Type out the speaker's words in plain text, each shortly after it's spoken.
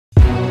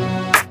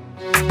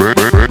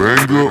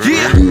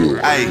Yeah.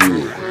 Hey,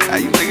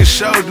 you niggas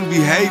sure do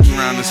be hating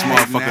around this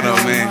motherfucker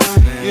though, man.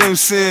 You know what I'm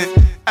saying?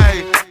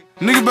 Hey,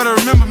 nigga better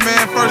remember,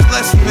 man, first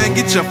lesson, man,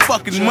 get your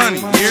fucking money.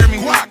 You hear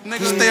me?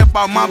 Nigga, stay up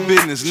out my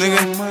business, nigga.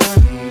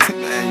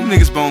 Man, you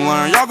niggas gon'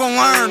 learn. Y'all gon'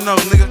 learn though,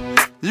 nigga.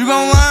 You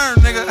gon' learn,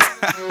 nigga.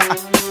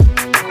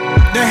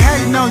 They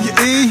hating on you,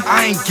 E.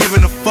 I ain't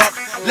giving a fuck.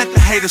 Let the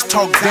haters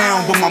talk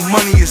down, but my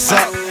money is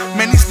up.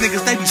 Man, these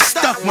niggas, they be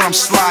stuck when I'm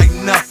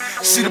sliding up.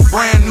 See the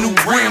brand new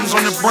rims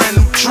on the brand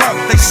new truck.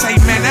 They say,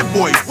 man, that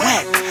boy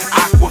wet.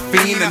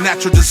 Aquafina,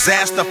 natural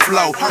disaster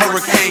flow,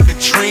 Hurricane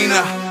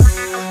Katrina.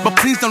 But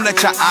please don't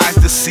let your eyes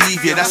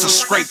deceive you. That's a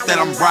scrape that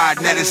I'm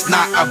riding, that is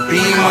not a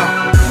Beamer.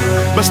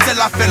 But still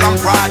I feel I'm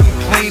riding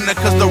cleaner,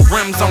 cause the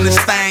rims on this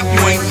thing,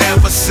 you ain't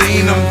never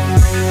seen them.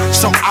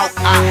 So out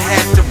I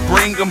had to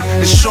bring them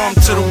and show them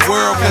to the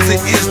world, cause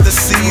it is the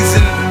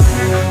season.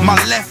 My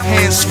left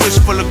hand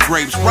switch full of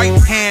grapes, right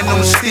hand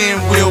on the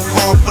steering wheel,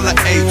 car full of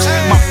apes.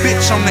 My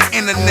bitch on the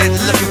internet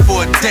looking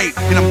for a date,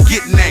 and I'm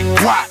getting that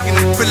guac, and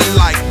I'm feeling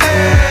like,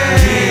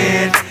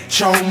 get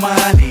your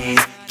money,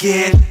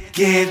 get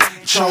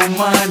your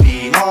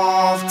money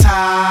off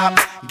top,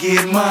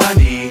 get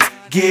money,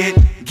 get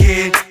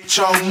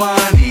your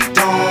money,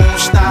 don't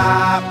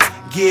stop,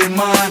 get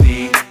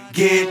money,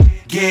 get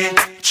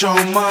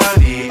your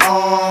money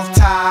off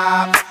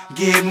top,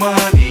 get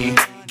money,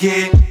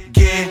 get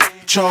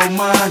your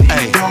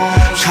money,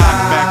 don't stop.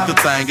 Cock back the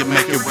thing and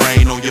make it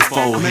rain on your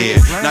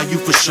forehead. Now you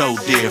for sure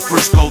dead,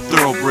 Frisco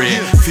thoroughbred.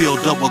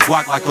 Filled up with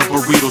guac like a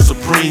burrito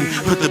supreme.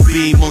 Put the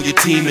beam on your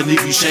team and leave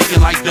you shaking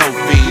like dope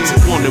fiends.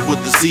 Wanted with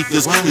the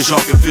Zekas, cause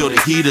y'all can feel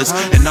the heaters.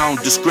 And I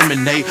don't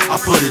discriminate,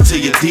 I put it to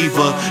your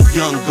diva.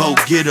 Young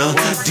go-getter,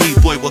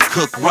 D-boy will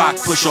cook rock.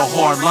 Push a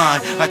hard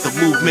line like the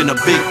movement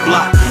of big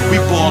block. We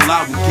ball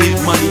out and get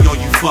money on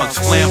you fucks.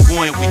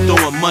 Flamboyant, we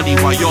throwing money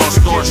while y'all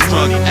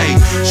starstruck.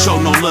 Ayy, show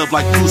no love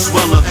like Bruce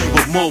Weller,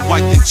 but more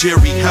white than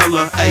Jerry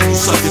Heller. Ayy, you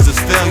suckers is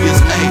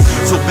failures. Ayy,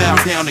 so bow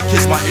down and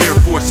kiss my Air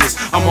Forces.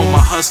 I'm on my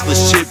hustler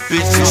shit,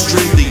 bitch,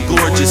 extremely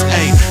gorgeous.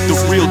 Ayy, the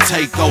real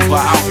takeover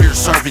out here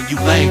serving you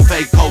lame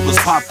fake overs.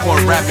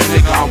 Popcorn rapping,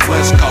 nigga, I'm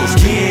West Coast.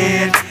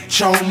 Get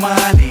your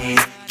money,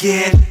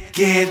 get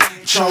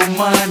your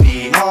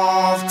money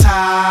off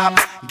top.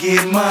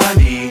 Get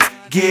money,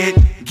 get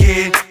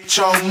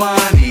your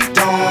money,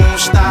 don't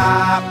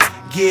stop.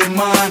 Get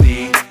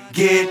money,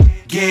 get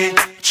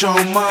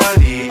your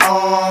money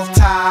off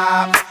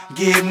top.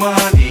 Get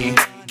money,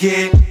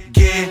 get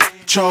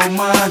your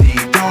money,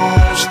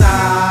 don't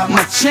stop.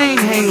 My chain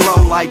hang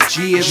low like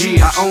GS.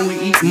 I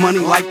only eat money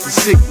like the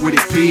sick with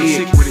it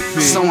pig.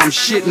 So I'm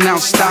shitting out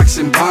stocks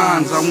and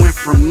bonds. I went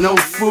from no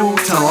food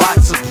to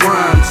lots of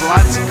prawns,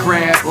 lots of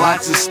crab,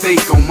 lots of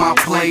steak on my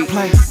plate.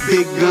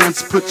 Big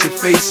guns, put your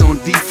face on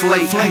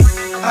deflate.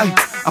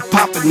 I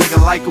pop a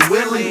nigga like a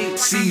willy.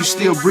 See you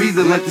still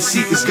breathing, let the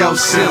seekers go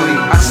silly.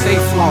 I stay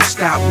flossed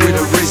out with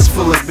a wrist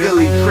full of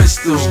Billy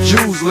crystals.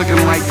 Jewels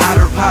looking like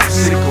otter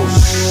popsicles.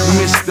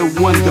 Mr.1,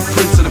 the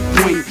prince of the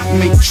point.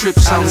 Make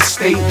trips out of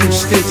state, do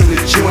stints in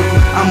the joint.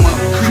 I'm a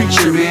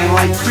creature, man,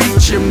 like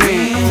Preacher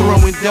Man.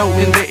 Throwing dough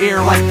in the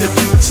air like the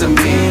pizza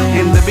man.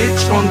 And the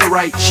bitch on the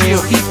right,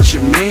 she'll eat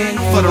you, man.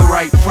 For the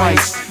right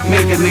price,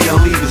 make a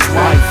nigga leave his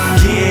wife.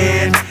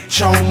 Get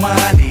your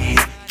money,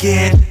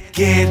 get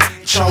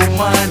your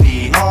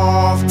money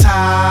off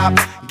top.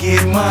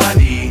 Get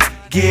money,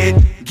 get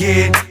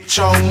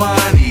your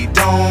money,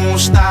 don't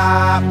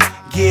stop.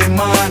 Get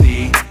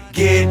money,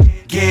 get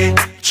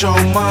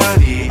your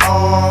money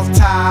off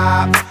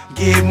top.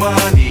 Get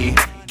money,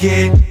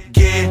 get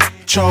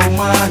your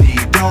money,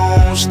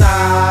 don't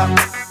stop.